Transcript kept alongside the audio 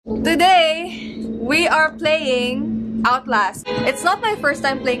Today, we are playing Outlast. It's not my first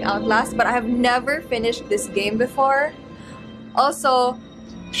time playing Outlast, but I have never finished this game before. Also,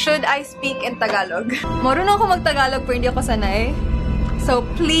 should I speak in Tagalog? Marunong ako mag-Tagalog pero hindi ako sanay. So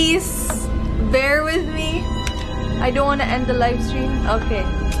please, bear with me. I don't want to end the live stream. Okay.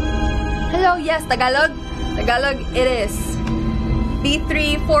 Hello, yes, Tagalog. Tagalog it is.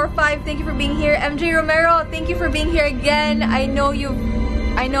 B345, thank you for being here. MJ Romero, thank you for being here again. I know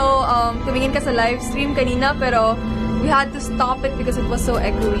tumingin ka sa live stream kanina pero we had to stop it because it was so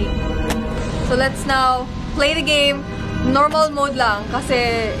echoey. So let's now play the game. Normal mode lang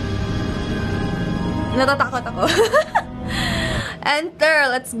kasi natatakot ako. Enter,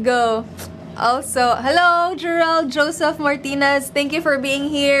 let's go. Also, hello, Gerald Joseph Martinez. Thank you for being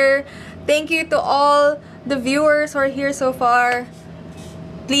here. Thank you to all the viewers who are here so far.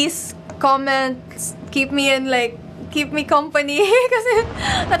 Please comment, keep me company kasi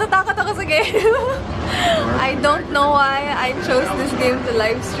natatakot ako sa game. I don't know why I chose this game to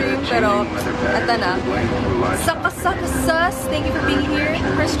live stream pero ata na. Sakasakas, thank you for being here.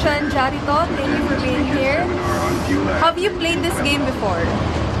 Christian Jarito, thank you for being here. Have you played this game before?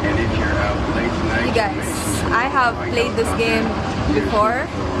 You guys, I have played this game before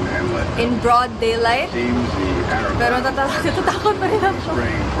in broad daylight. Pero natatakot pa rin ako.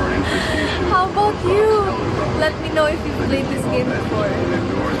 How about you? Let me know if you've played this game before.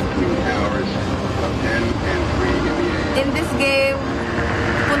 In this game,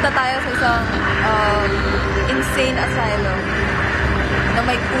 punta tayo sa isang insane asylum na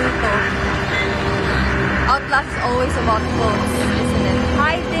may kulto. Outlast is always about cults, isn't it?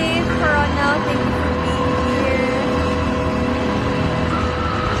 Hi Dave Corona, thank you for being here.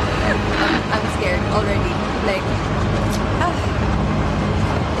 I'm scared already. Like,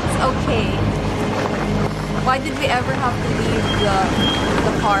 it's okay. Why did we ever have to leave the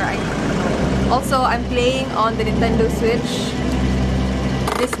car? I don't know. Also, I'm playing on the Nintendo Switch.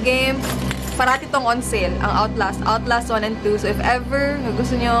 This game, parati tong on sale, ang Outlast 1 and 2. So if ever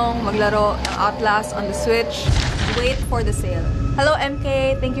gusto nyong maglaro ng Outlast on the Switch, wait for the sale. Hello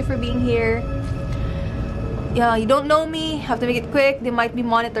MK, thank you for being here. Yeah, you don't know me, have to make it quick, they might be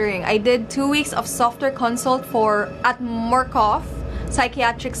monitoring. I did 2 weeks of software consult at Murkoff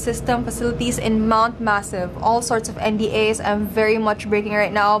Psychiatric System facilities in Mount Massive. All sorts of NDAs I'm very much breaking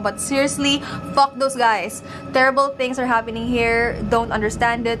right now, but seriously, fuck those guys. Terrible things are happening here, don't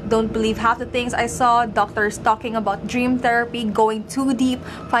understand it, don't believe half the things I saw. Doctors talking about dream therapy, going too deep,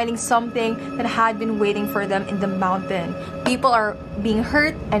 finding something that had been waiting for them in the mountain. People are being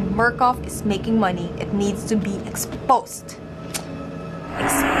hurt and Murkoff is making money. It needs to be exposed.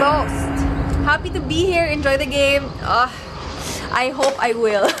 Exposed. Happy to be here, enjoy the game. I hope I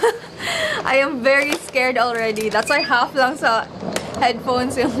will. I am very scared already. That's why half lang sa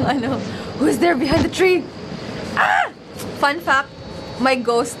headphones yung who's there behind the tree? Ah! Fun fact, my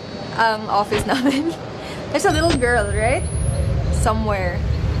ghost office namin. There's a little girl, right? Somewhere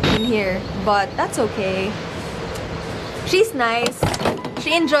in here, but that's okay. She's nice.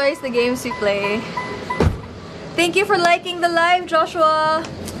 She enjoys the games we play. Thank you for liking the live, Joshua.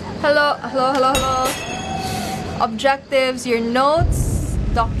 Hello, hello, hello, hello. Objectives, your notes,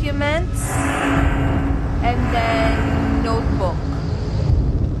 documents, and then notebook.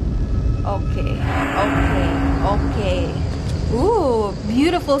 Okay, okay, okay. Ooh,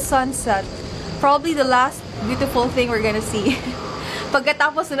 beautiful sunset. Probably the last beautiful thing we're gonna see.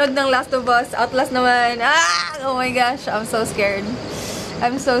 Pagkatapos sunod ng Last of Us, Outlast naman. Ah! Oh my gosh, I'm so scared.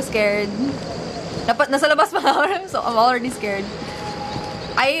 I'm so scared. Nasa labas pa ako, so I'm already scared.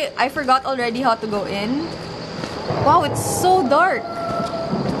 I forgot already how to go in. Wow, it's so dark.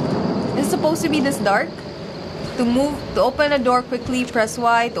 Is it supposed to be this dark? To open a door quickly, press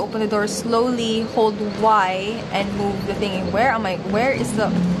Y. To open the door slowly, hold Y and move the thing. Where am I? Where is the...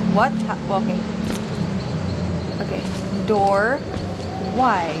 What? Okay. Okay. Door.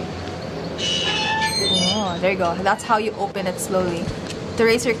 Y. Oh, there you go. That's how you open it slowly. To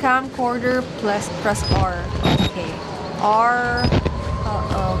raise your camcorder, press R. Okay. R.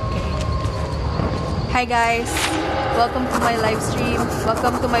 Okay. Hi guys! Welcome to my live stream.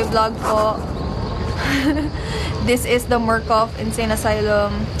 Welcome to my vlog po. This is the Murkoff Insane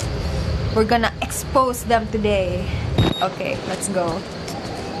Asylum. We're gonna expose them today. Okay, let's go.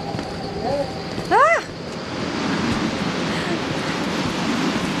 Ah!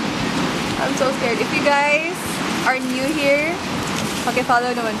 I'm so scared. If you guys are new here,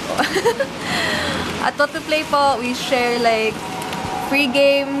 follow naman po. At whatoplay po, we share like free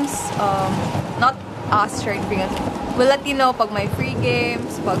games. Not us sharing free games. We'll let you know pag may free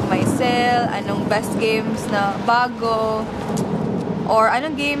games, pag may sale, anong best games na bago. Or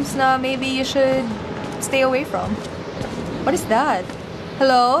anong games na maybe you should stay away from? What is that?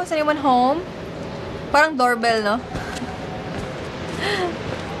 Hello? Is anyone home? Parang doorbell, no?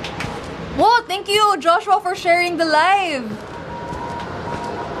 Whoa! Thank you, Joshua, for sharing the live!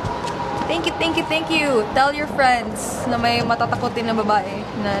 Thank you, thank you, thank you! Tell your friends na may matatakotin na babae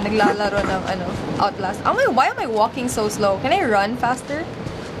na naglalaro ng Outlast. Why am I walking so slow? Can I run faster?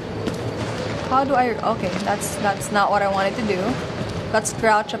 How do I... Okay, that's not what I wanted to do. Let's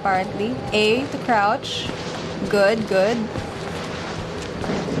crouch, apparently. A to crouch. Good, good.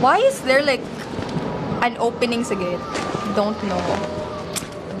 Why is there like an opening sa gate? Don't know.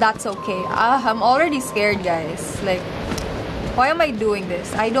 That's okay. I'm already scared, guys. Like, why am I doing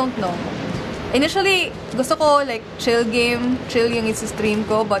this? I don't know. Initially, gusto ko like chill game, chill yung isi-stream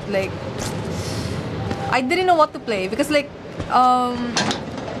ko, but like I didn't know what to play because like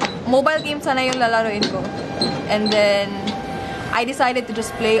mobile games sana yung lalaroin ko. And then I decided to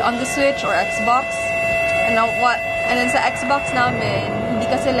just play on the Switch or Xbox. And now what? And then sa Xbox namin, hindi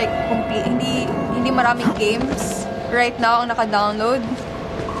kasi like complete, hindi maraming games right now ang naka-download.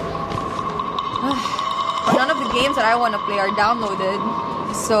 None of the games that I want to play are downloaded.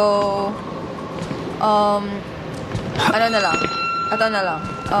 So ano na lang? Ito na lang.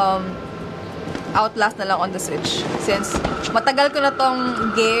 Outlast na lang on the Switch. Since matagal ko na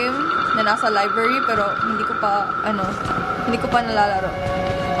tong game na nasa library pero hindi ko pa nalalaro.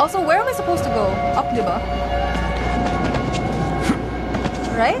 Also, where am I supposed to go? Up, diba?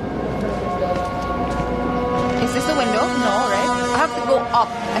 Right? Is this the window? No, right? I have to go up.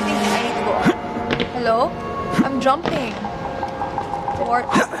 I think I need to go up. Hello? I'm jumping.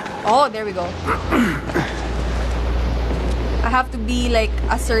 Oh, there we go. I have to be like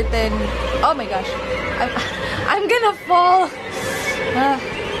a certain... Oh my gosh. I'm gonna fall.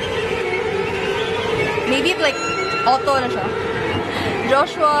 Maybe like auto na siya.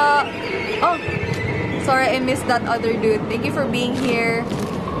 Joshua. Oh, sorry, I missed that other dude. Thank you for being here.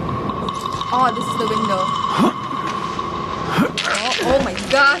 Oh, this is the window. Oh my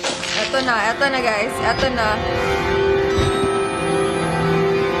gosh. Eto na guys. Eto na.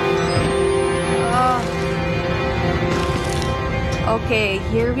 Okay,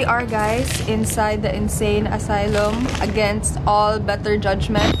 here we are, guys, inside the insane asylum against all better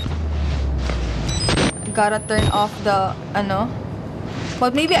judgment. Gotta turn off the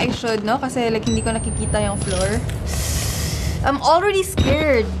but maybe I should, no? Kasi like hindi ko nakikita yung floor. I'm already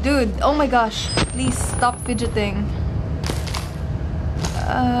scared, dude. Oh my gosh, please stop fidgeting.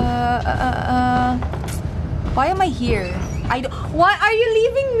 Why am I here? Why are you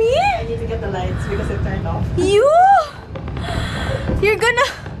leaving me? I need to get the lights because it turned off. You're gonna...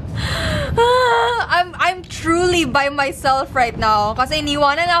 I'm truly by myself right now. Kasi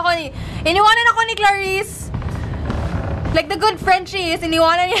iniwanan ako ni Clarice. Like the good friend she is,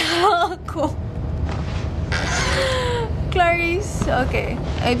 iniwanan niya ako. Clarice, okay.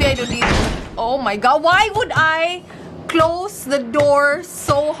 Maybe I don't need... Oh my god, why would I close the door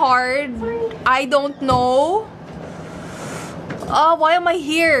so hard? I don't know. Why am I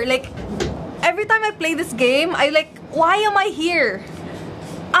here? Like, every time I play this game, why am I here?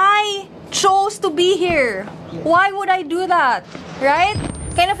 I chose to be here. Why would I do that? Right?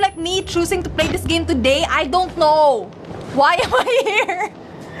 Kind of like me choosing to play this game today. I don't know. Why am I here?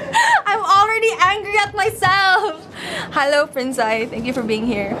 I'm already angry at myself. Hello, Prince I. Thank you for being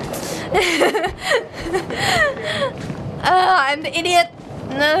here. I'm the idiot.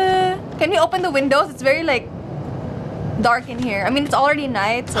 Can we open the windows? It's very like dark in here. I mean, it's already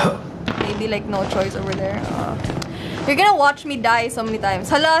night, so maybe like no choice over there. You're gonna watch me die so many times.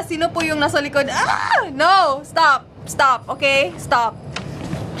 Hala, sino po yung nasa likod? Ah! No! Stop! Stop, okay? Stop.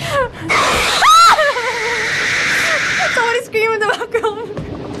 Somebody scream in the background.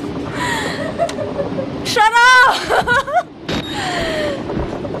 Shut up!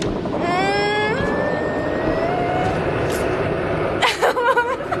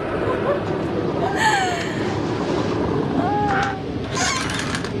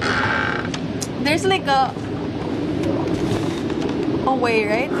 There's like a way,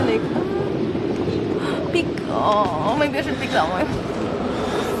 right? To like pick. Oh, maybe I should pick that one.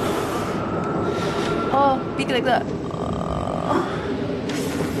 Oh, pick like that.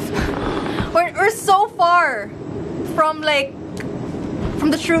 We're so far from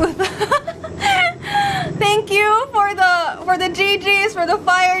the truth. Thank you for the GGs, for the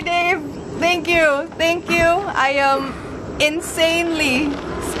fire, Dave. Thank you. Thank you. I am insanely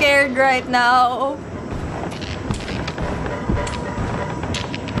scared right now.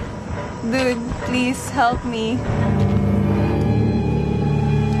 Dude, please help me.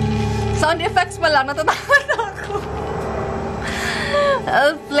 Sound effects pa lang, natatakot ako.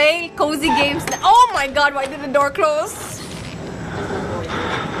 I'll play cozy games. Oh my god, why did the door close?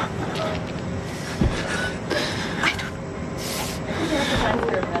 I don't...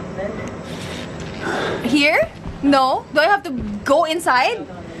 Here? No? Do I have to go inside?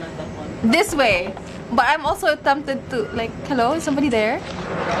 This way. But I'm also tempted to, like, hello? Is somebody there?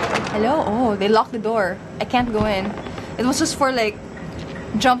 Hello? Oh, they locked the door. I can't go in. It was just for, like,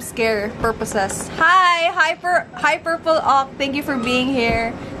 jump scare purposes. Hi Purple Ock, thank you for being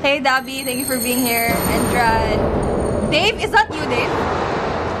here. Hey Dabby, thank you for being here. Andran. Dave, is that you, Dave?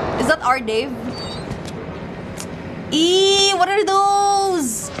 Is that our Dave? Eee, what are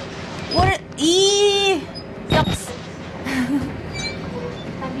those? What are, eee, yucks.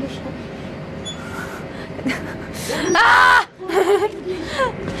 Ah!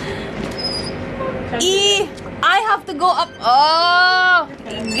 Eee, I have to go up. Oh,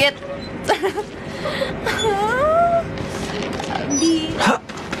 get.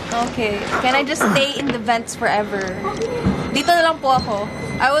 Okay, can I just stay in the vents forever? Dito na lang po ako.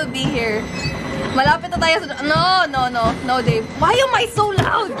 I will be here. Malapit na tayo sa... No, Dave. Why am I so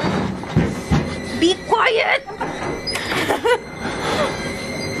loud? Be quiet!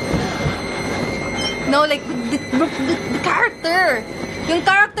 No, like, the character. Yung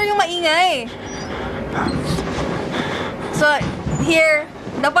character yung maingay. So, here,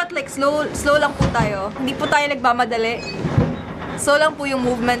 dapat like slow lang po tayo. Hindi po tayo nagmamadali. Slow lang po yung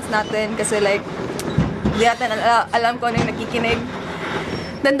movements natin kasi like, hindi natin alam ko ano yung nakikinig.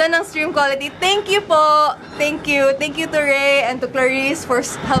 Ganda ng stream quality. Thank you po! Thank you. Thank you to Ray and to Clarice for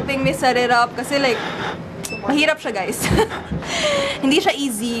helping me set it up kasi like, mahirap siya guys. Hindi siya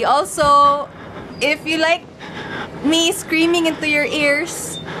easy. Also, if you like me screaming into your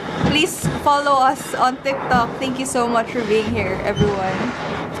ears, please follow us on TikTok. Thank you so much for being here, everyone.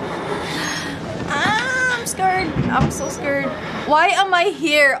 I'm scared. I'm so scared. Why am I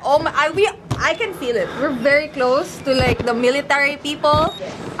here? Oh my! I can feel it. We're very close to like the military people.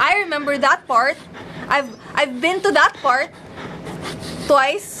 I remember that part. I've been to that part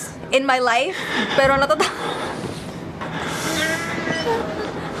twice in my life. Pero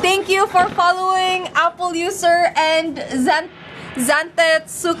Thank you for following Apple user and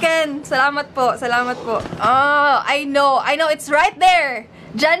Zantetsuken. Salamat po. Salamat po. Oh, I know. It's right there.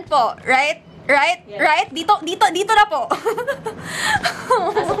 Jen po. Right? Yes. Right? Dito na po.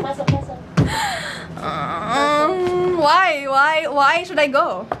 Pasok. Why should I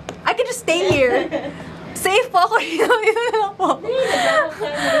go? I can just stay here. Safe po ako.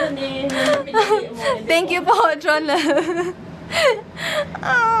 Thank you po, John.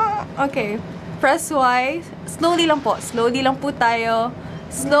 Okay. Press Y. Slowly lang po. Slowly lang po tayo.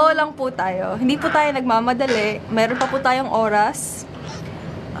 Slow lang po tayo. Hindi po tayo nagmamadali. Meron pa po tayong oras.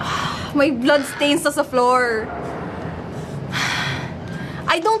 May blood stains sa floor.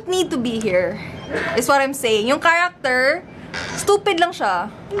 I don't need to be here. Is what I'm saying. Yung character, stupid lang siya.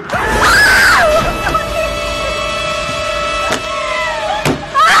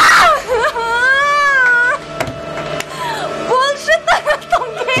 Bullshit na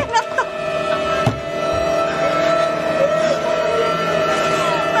itong game na to.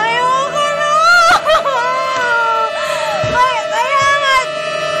 Ayoko na.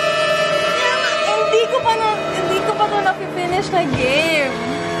 Hindi ko pa na na-finish na game.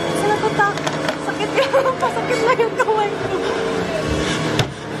 Sakit yun. Pasakit na yung kamay ko.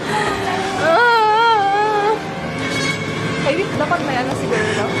 Ay, dapat may ano siguro,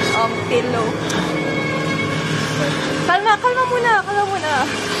 no? Pillow. Kalma muna.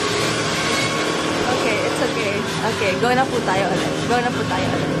 Okay, it's okay. Okay, go na po tayo ulit.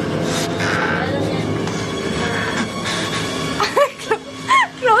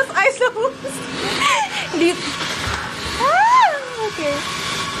 Close eyes na po. Okay.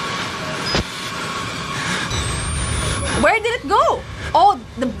 Where did it go? Oh,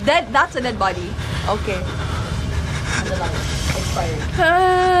 that's a dead body. Okay. Expired.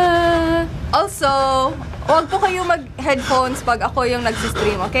 Also, huwag po kayo mag-headphones pag ako yung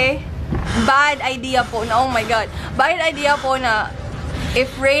nag-stream, okay? Bad idea po na, oh my god. Bad idea po na if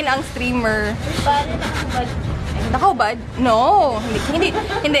Raine ang streamer. Nakahubad? No. Hindi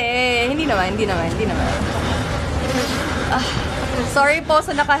naman. Sorry po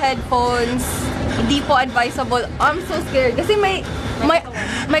sa naka-headphones. Hindi po advisable. I'm so scared. Kasi may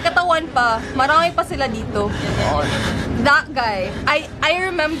katawan pa. Marami pa sila dito. That guy. I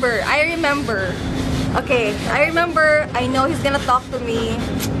remember. Okay. I remember. I know he's gonna talk to me.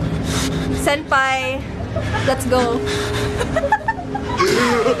 Senpai. Let's go.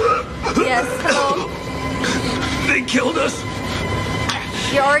 Yes. Hello. They killed us.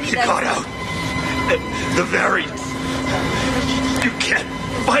 You're already You dead. got out. The variants. You can't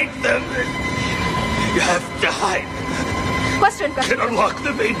fight them. You have to hide. Question. Can unlock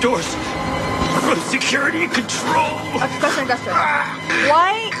the main doors from security control. Question.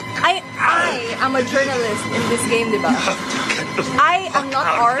 Why? I am a journalist in this game, diba? I am not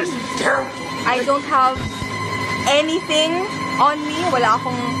armed. I don't have anything on me. Wala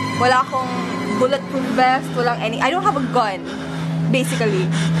akong bulletproof vest. I don't have a gun, basically.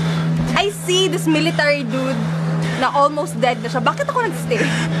 I see this military dude na almost dead na siya. Bakit ako nag-stay?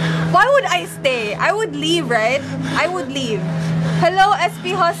 Why would I stay? I would leave, right? I would leave. Hello,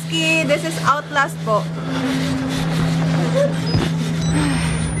 SP Husky. This is Outlast po.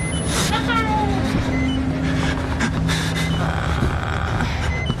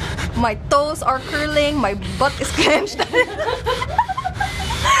 My toes are curling. My butt is clenched.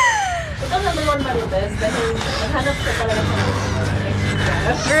 Ito naman Marites dahil naghanap ka talaga sa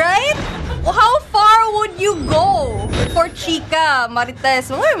Right? How far would you go for chika,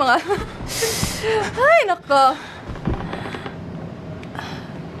 Marites? Mga Ay, nako.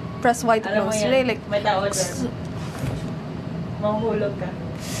 Press Y to close. Like, may tao dyan. Mahuhulog ka.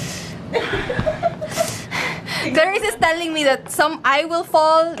 Clarice is telling me that I will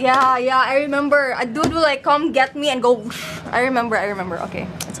fall. Yeah, I remember. A dude will like come get me and go. I remember. Okay,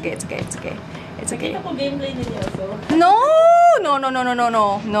 it's okay. Nakita ko gameplay ninyo, so. No.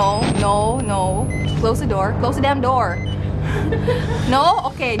 Close the door. Close the damn door. No?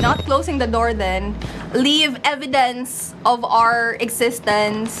 Okay, not closing the door then. Leave evidence of our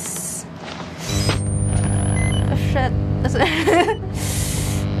existence. Shit.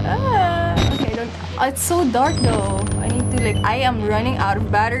 Okay, it's so dark though. I need to I am running out of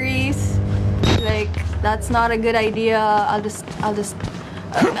batteries. That's not a good idea. I'll just I'll just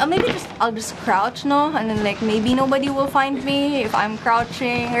crouch, no? And then maybe nobody will find me if I'm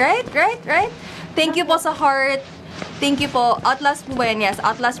crouching. Right? Thank you po sa heart. Thank you po. Outlast po ba yan? Yes,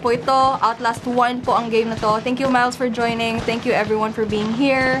 Outlast po ito. Outlast 1 po ang game na to. Thank you, Miles, for joining. Thank you, everyone, for being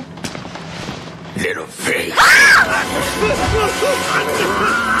here. Little face.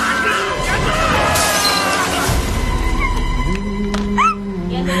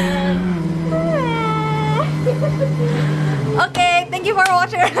 Okay, thank you for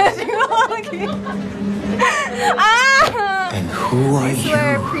watching. And who are you? I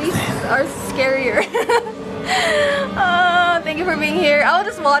swear, priests are scarier. Thank you for being here. I'll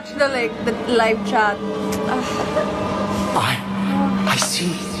just watch the live chat. I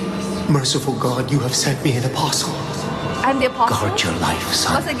see. Merciful God, you have sent me an apostle. I'm the apostle. Guard your life,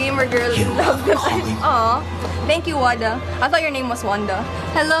 son. Was a gamer girl. You have a calling. Aw. Thank you, Wada. I thought your name was Wanda.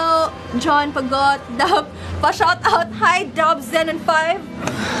 Hello, John Pagot, Dub. Pa-shout out. Hi, Dub, Zen and 5.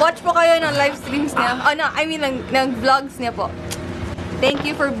 Watch po kayo ng live streams niya. Oh, no, I mean, ng vlogs niya po. Thank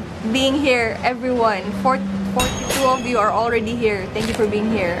you for being here, everyone. 42 of you are already here. Thank you for being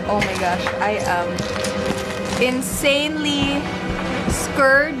here. Oh my gosh. I am insanely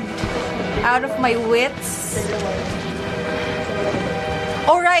scared out of my wits.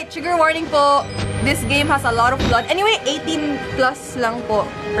 Alright, trigger warning po. This game has a lot of blood. Anyway, 18 plus lang po.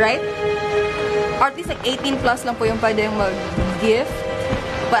 Right? Or at least 18 plus lang po yung pwede yung mag-gift.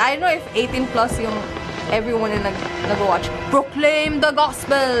 But I don't know if 18 plus yung everyone na nag-watch. Proclaim the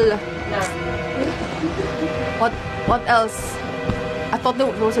gospel! What else? I thought there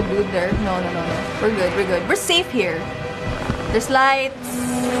was a dude there. No. We're good. We're safe here. There's lights.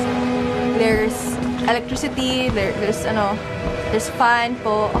 There's electricity. There's fan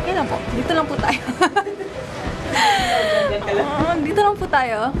po. Okay lang po. Dito lang po tayo. Dito lang po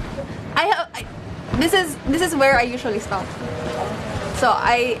tayo. This is where I usually stop. So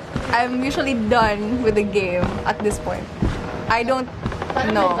I'm usually done with the game at this point. I don't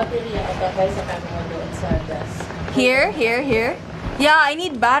know. Here. Yeah, I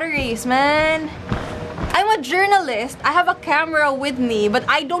need batteries, man. I'm a journalist. I have a camera with me, but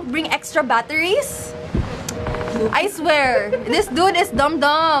I don't bring extra batteries. I swear, this dude is dumb.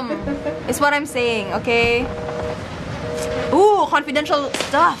 Is what I'm saying, okay? Ooh, confidential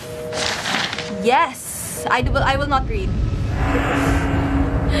stuff. Yes, I will not read.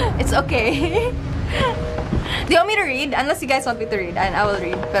 It's okay. Do you want me to read? Unless you guys want me to read, and I will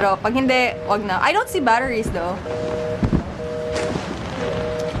read. Pero pag hindi, wag na. I don't see batteries though.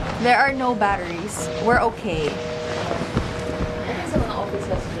 There are no batteries. We're okay. I think sa mga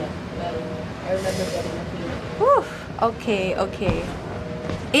offices niya. I remember getting a few. Whew. Okay.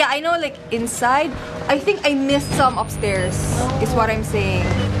 Yeah, I know inside. I think I missed some upstairs. Is what I'm saying.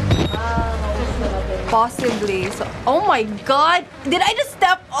 Possibly. So, oh my god! Did I just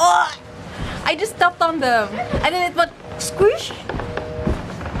step? Oh! I just stepped on them, and then it went squish.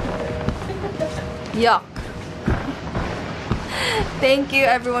 Yuck. Thank you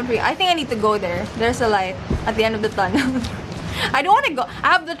everyone for. I think I need to go there. There's a light at the end of the tunnel. I don't want to go.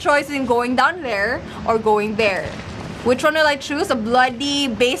 I have the choice in going down there or going there. Which one will I choose? A bloody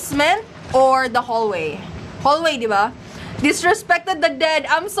basement or the hallway? Hallway, diba? Disrespected the dead.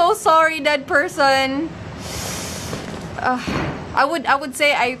 I'm so sorry, dead person. I would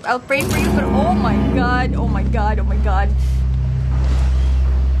say I'll pray for you, but oh my god, oh my god, oh my god.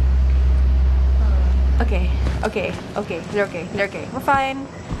 Okay. They're okay. We're fine.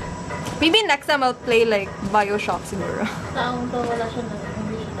 Maybe next time I'll play like Bioshock siguro.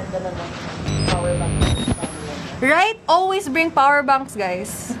 Right? Always bring power banks,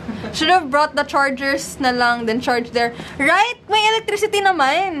 guys. Should have brought the chargers na lang, then charge there. Right? May electricity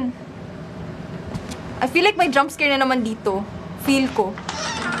naman. I feel like may jump scare na naman dito. Feel ko.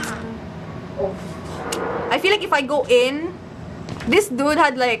 I feel like if I go in, this dude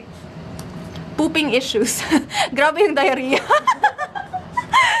had like pooping issues. Grabe yung diarrhea.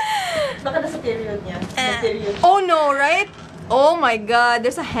 Baka nasa period niya. Oh no, right? Oh my god,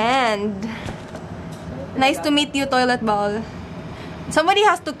 there's a hand. Nice to meet you, toilet bowl. Somebody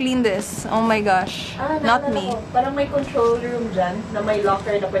has to clean this. Oh my gosh. Not me. Parang may control room dyan na may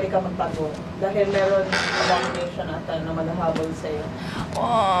locker na pwede ka magtago. Dahil meron abomination ata na maghahabol sa'yo.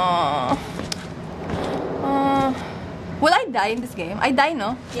 Will I die in this game? I die,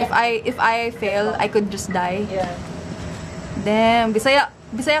 no? Yeah. If I fail, I could just die. Yeah. Damn,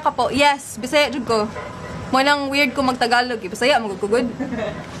 Bisaya ka po. Yes, Bisaya jud ko. Mo nang weird ko magtagalog, Bisaya magugugod.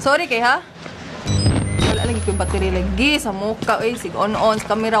 Sorry kay ha. Wala lagi ko battery lagi sa mukha oy, sig on sa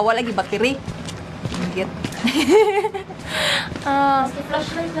camera wala lagi battery. Get.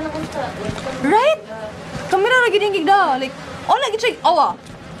 Flashlight na lang unta. Right? Camera lagi din gigda. Like, lagi siya awa.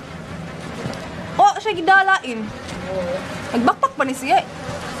 Siya gidalain. Nagbakpak pa ni siya.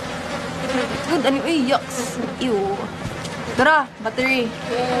 Good, ano yucks. Ew. Tara, battery.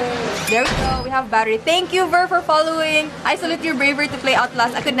 There we go. We have battery. Thank you, Ver, for following. I salute your bravery to play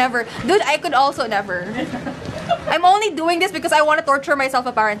Outlast. I could never. Dude, I could also never. I'm only doing this because I want to torture myself,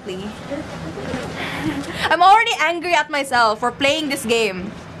 apparently. I'm already angry at myself for playing this game.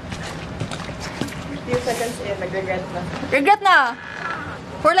 Few seconds in, nag-regret na. Regret na.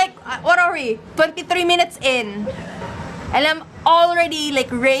 We're like, what are we? 23 minutes in. And I'm already like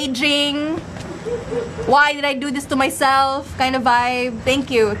raging. Why did I do this to myself? Kind of vibe.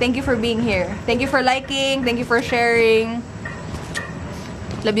 Thank you. Thank you for being here. Thank you for liking. Thank you for sharing.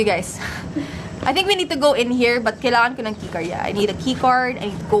 Love you guys. I think we need to go in here, but kailangan ko ng keycard. Yeah, I need a keycard.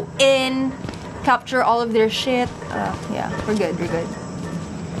 I need to go in, capture all of their shit. Yeah, we're good. We're good.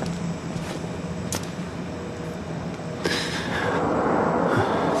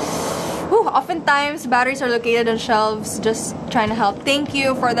 Oftentimes, batteries are located on shelves, just trying to help. Thank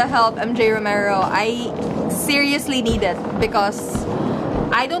you for the help, MJ Romero. I seriously need it because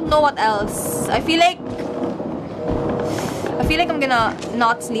I don't know what else. I feel like I'm gonna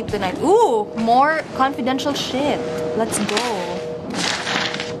not sleep tonight. Ooh, more confidential shit. Let's go.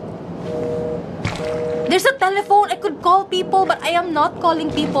 There's a telephone. I could call people, but I am not calling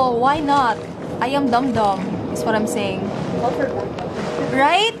people. Why not? I am dumb, is what I'm saying.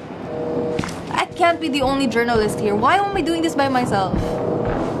 Right? I can't be the only journalist here. Why am I doing this by myself?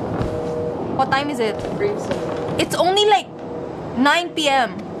 What time is it? It's only like 9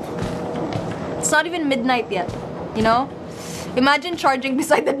 p.m. It's not even midnight yet, you know? Imagine charging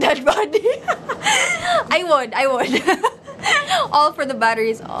beside the dead body. I would. All for the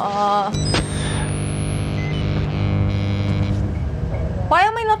batteries. Why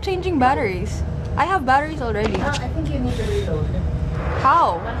am I not changing batteries? I have batteries already. I think you need to reload.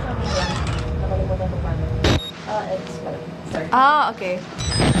 How? Okay.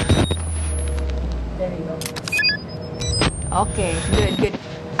 There you go. Okay, good.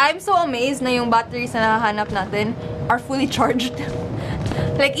 I'm so amazed na yung batteries na nahanap natin are fully charged.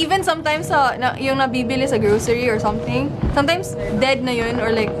 Like even sometimes yung nabibili sa grocery or something, sometimes dead na yun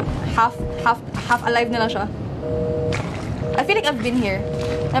or like half alive na lang siya. I feel like I've been here.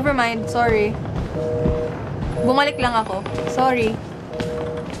 Never mind, sorry. Bumalik lang ako. Sorry.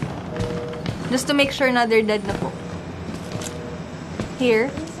 Just to make sure na they're dead na po.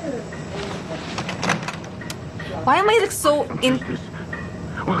 Here. Why am I like so in...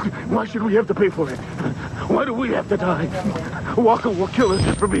 Why should we have to pay for it? Why do we have to die? Walker will kill us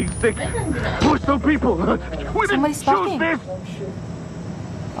for being sick. We're still people. We didn't choose this.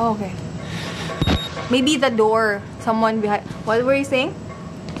 Oh, okay. Maybe the door. Someone behind. What were you saying?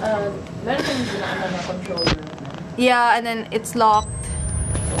 Meron kang ginaan na control room. Yeah, and then it's locked.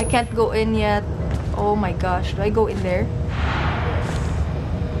 I can't go in yet. Oh my gosh. Do I go in there?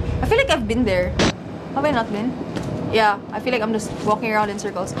 I feel like I've been there. Have I not been? Yeah, I feel like I'm just walking around in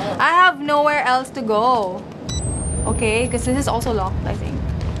circles. I have nowhere else to go. Okay, because this is also locked, I think.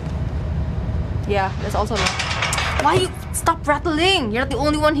 Yeah, that's also locked. Why you stop rattling? You're not the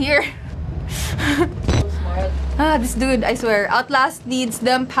only one here. So smart. This dude, I swear. Outlast needs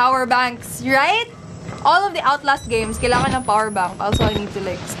them power banks, right? All of the Outlast games, kailangan ng power bank. Also, I need to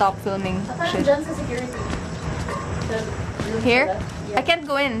like stop filming shit. Dyan sa security. Here? I can't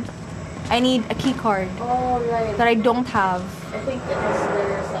go in. I need a key card Oh, right. that I don't have. I think it was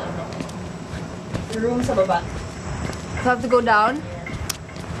there sa ano. Room sa baba. So I have to go down?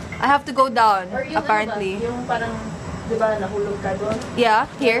 I have to go down, Or yung apparently. Ano ba, yung parang, di ba, nahulog ka doon? Yeah,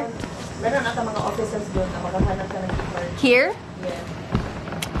 here. Meron ata mga officers doon na makahanap ka ng keycard. Here?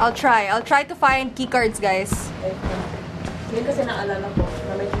 Yeah. I'll try to find key cards, guys. I think. Yun kasi naalala ko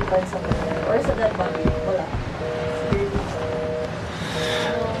na may keycard sa kanya. Or sa dead body. Wala. Security.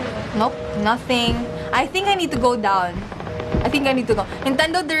 Nope, nothing. I think I need to go down. I think I need to go.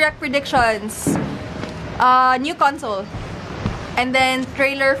 Nintendo Direct predictions. New console. And then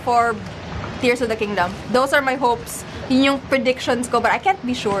trailer for Tears of the Kingdom. Those are my hopes. Yun yung predictions ko, but I can't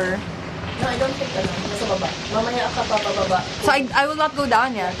be sure. No, I don't think nasa baba. Mamaya ka pa bababa. So I will not go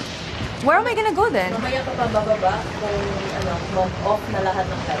down yet. Where am I gonna go then? Mamaya ka pa bababa kung ano, mag-off na lahat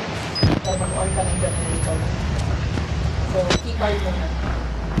ng lights. Or mag-on ka ng generator. So, keycard muna.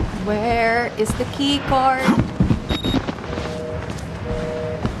 Where is the key card?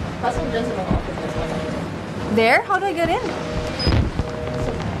 Pasok dyan sa mga offices. There? How do I get in?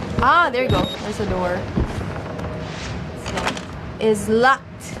 Ah, there you go. There's a door. Is locked.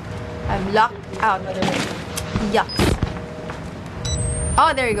 I'm locked out. Yucks.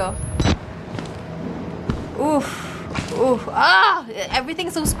 Oh, there you go. Oof. Oof. Ah!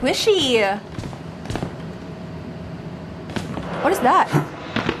 Everything's so squishy. What is that?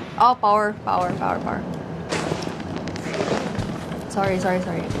 Oh, power. Sorry.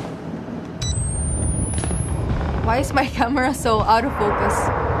 Why is my camera so out of focus?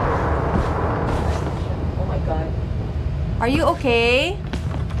 Oh my god. Are you okay?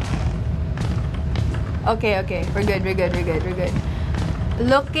 Okay. We're good.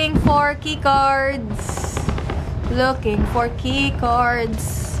 Looking for key cards.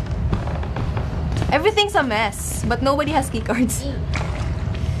 Everything's a mess, but nobody has key cards.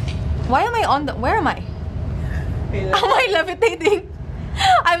 Why am I on the... Where am I? Am I levitating?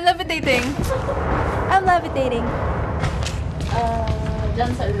 I'm levitating.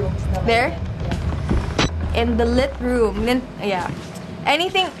 Dyan sa rooms na There? Yeah. In the lit room. Yeah.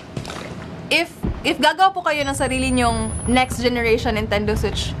 Anything... If gagawa po kayo ng sarili nyong next generation Nintendo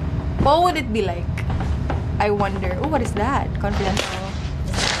Switch, what would it be like? I wonder. Oh, what is that? Confidential.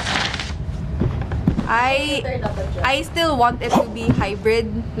 I still want it to be hybrid,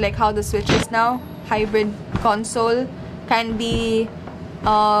 like how the Switch is now. Hybrid console. Can be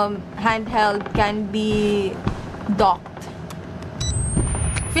handheld, can be docked.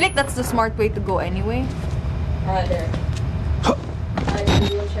 I feel like that's the smart way to go anyway. There. The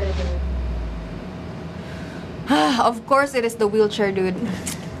wheelchair dude. Of course it is the wheelchair dude.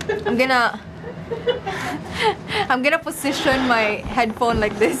 I'm gonna position my headphone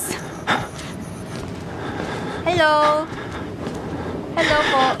like this. Hello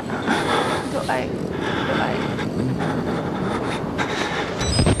po. Goodbye.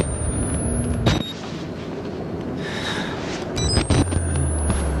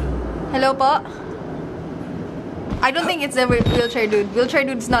 Hello po. I don't think it's the wheelchair dude. Wheelchair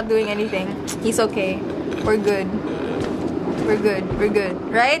dude's not doing anything. He's okay. We're good.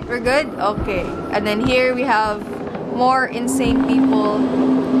 Right? We're good? Okay. And then here we have more insane people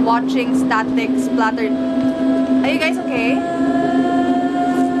watching static splattered. Are you guys okay?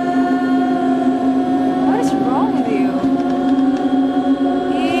 What is wrong with you?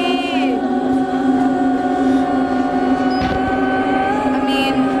 Ew. I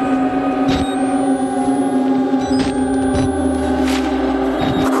mean...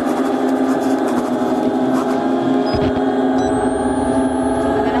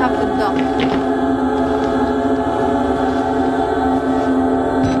 I'm gonna have to duck.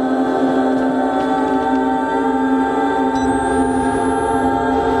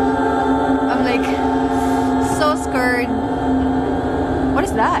 I'm like so scared. What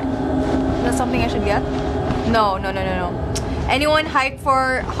is that? Is that something I should get? No. Anyone hyped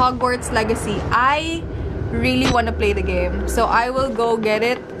for Hogwarts Legacy? I really want to play the game, so I will go get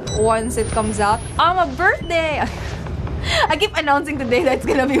it once it comes out. On my birthday! I keep announcing today that it's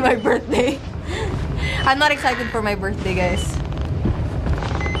gonna be my birthday. I'm not excited for my birthday, guys.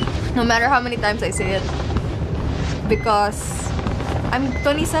 No matter how many times I say it. Because I'm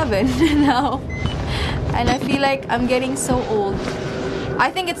 27 now. And I feel like I'm getting so old. I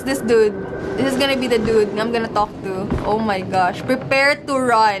think it's this dude. This is gonna be the dude I'm gonna talk to. Oh my gosh. Prepare to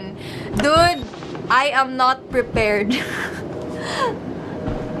run. Dude, I am not prepared.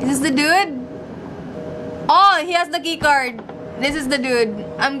 Is this the dude? Oh, he has the key card. This is the dude.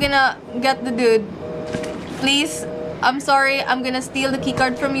 I'm gonna get the dude. Please. I'm sorry. I'm gonna steal the key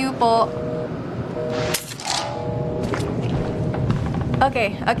card from you po.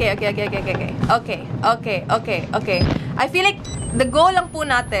 Okay. I feel like the goal lang po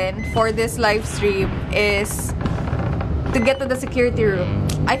natin for this live stream is to get to the security room.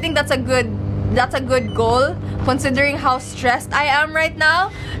 I think that's a good goal considering how stressed I am right now.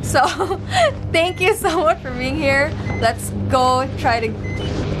 So, thank you so much for being here. Let's go try to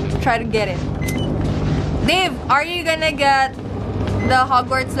get it. Dave, are you gonna get the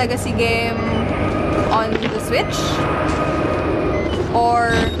Hogwarts Legacy game on the Switch?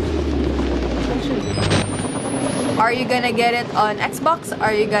 Or are you gonna get it on Xbox?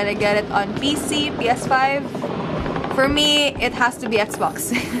 Are you gonna get it on PC, PS5? For me, it has to be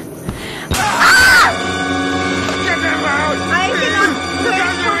Xbox. Ah! I cannot switch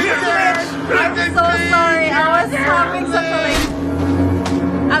from Switch. I'm so sorry. I was having such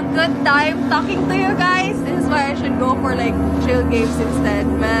a good time talking to you guys. This is why I should go for like chill games instead,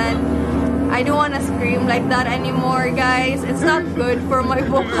 man. I don't want to scream like that anymore, guys. It's not good for my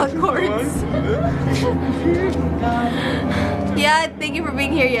vocal cords. Yeah, thank you for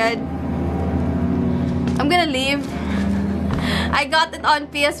being here, Yed. I'm gonna leave. I got it on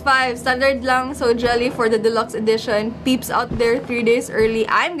PS5. Standard lang, so jelly for the deluxe edition. Peeps out there 3 days early.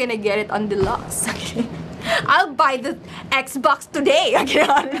 I'm gonna get it on deluxe. Okay. I'll buy the Xbox today. Okay,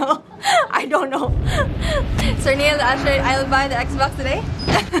 I don't know. Sir Neil, I'll buy the Xbox today.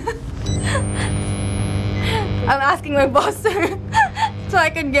 I'm asking my boss, sir, so I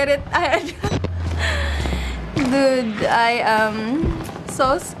can get it. Dude, I am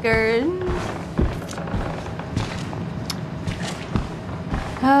so scared.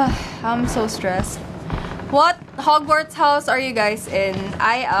 I'm so stressed. What Hogwarts house are you guys in?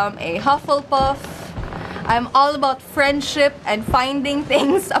 I am a Hufflepuff. I'm all about friendship and finding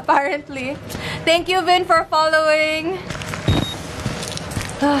things, apparently. Thank you, Vin, for following.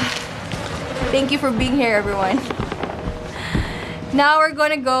 Thank you for being here, everyone. Now we're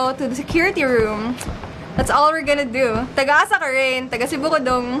gonna go to the security room. That's all we're gonna do. Taga-asa ka rin, taga Cebu ko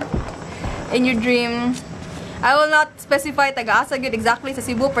dong in your dream. I will not specify taga-asa good exactly sa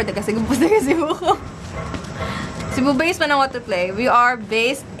Cebu, pero taga Cebu ko. Cebu based man ang whatoplay. We are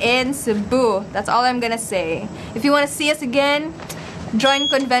based in Cebu. That's all I'm gonna say. If you wanna see us again, join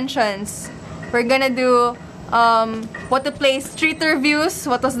conventions. We're gonna do whatoplay street reviews.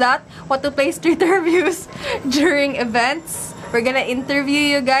 What was that? Whatoplay street reviews during events. We're gonna interview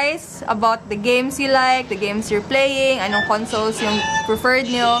you guys about the games you like, the games you're playing, anong consoles yung preferred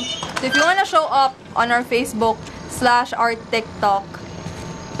nyo. So if you wanna show up on our Facebook / our TikTok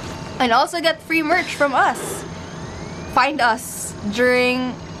and also get free merch from us, find us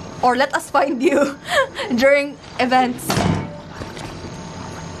during, or let us find you during events.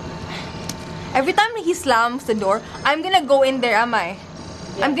 Every time he slams the door, I'm gonna go in there, am I?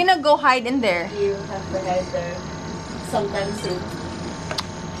 Yeah. I'm gonna go hide in there. You have to hide there sometime soon.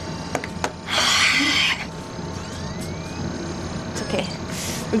 It's okay.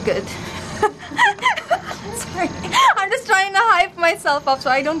 We're good. Sorry. I'm just trying to hype myself up so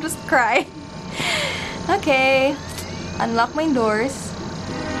I don't just cry. Okay. Unlock my doors.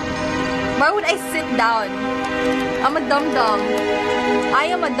 Why would I sit down? I'm a dum-dum. I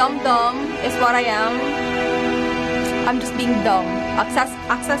am a dum-dum is what I am. I'm just being dumb.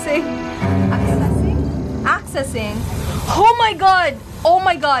 Accessing. Oh my god! Oh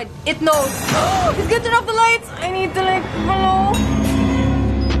my god! It knows. It's good to turn off the lights. I need to like, hello?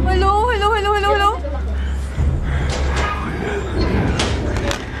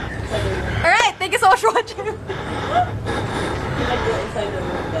 Alright, thank you so much for watching.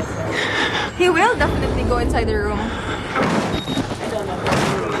 He will definitely go inside the room.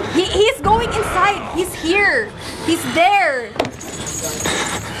 He's going inside. He's here. He's there.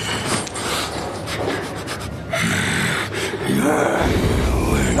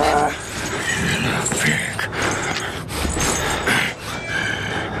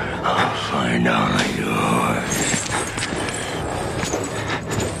 I'll find out yours.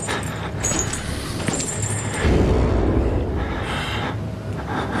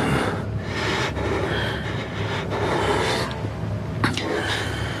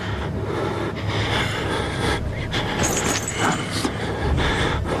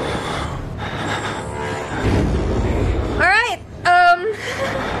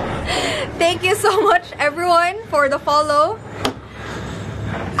 Thank you so much, everyone. for the follow.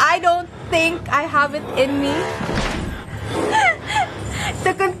 I don't think I have it in me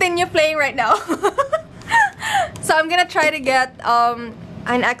to continue playing right now. So I'm gonna try to get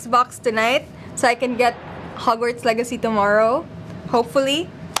an Xbox tonight so I can get Hogwarts Legacy tomorrow. Hopefully.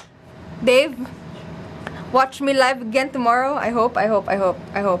 Dave, watch me live again tomorrow. I hope I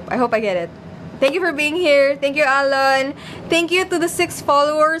get it. Thank you for being here. Thank you, Alan. Thank you to the 6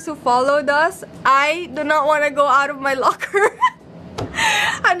 followers who followed us. I do not want to go out of my locker.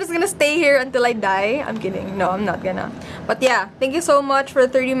 I'm just gonna stay here until I die. I'm kidding. No, I'm not gonna. But yeah, thank you so much for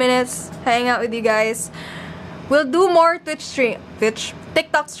 30 minutes hanging out with you guys. We'll do more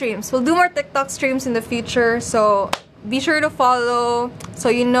TikTok streams. We'll do more TikTok streams in the future. So be sure to follow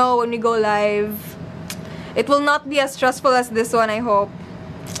so you know when we go live. It will not be as stressful as this one, I hope.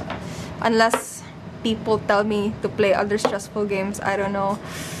 Unless people tell me to play other stressful games. I don't know.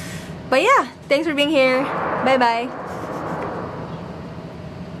 But yeah, thanks for being here. Bye-bye.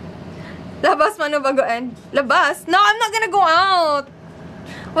 Labas man bago end. Labas? No, I'm not gonna go out.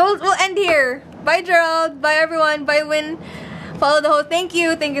 We'll end here. Bye, Gerald. Bye, everyone. Bye, Win. Follow the whole. Thank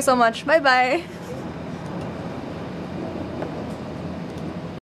you. Thank you so much. Bye-bye.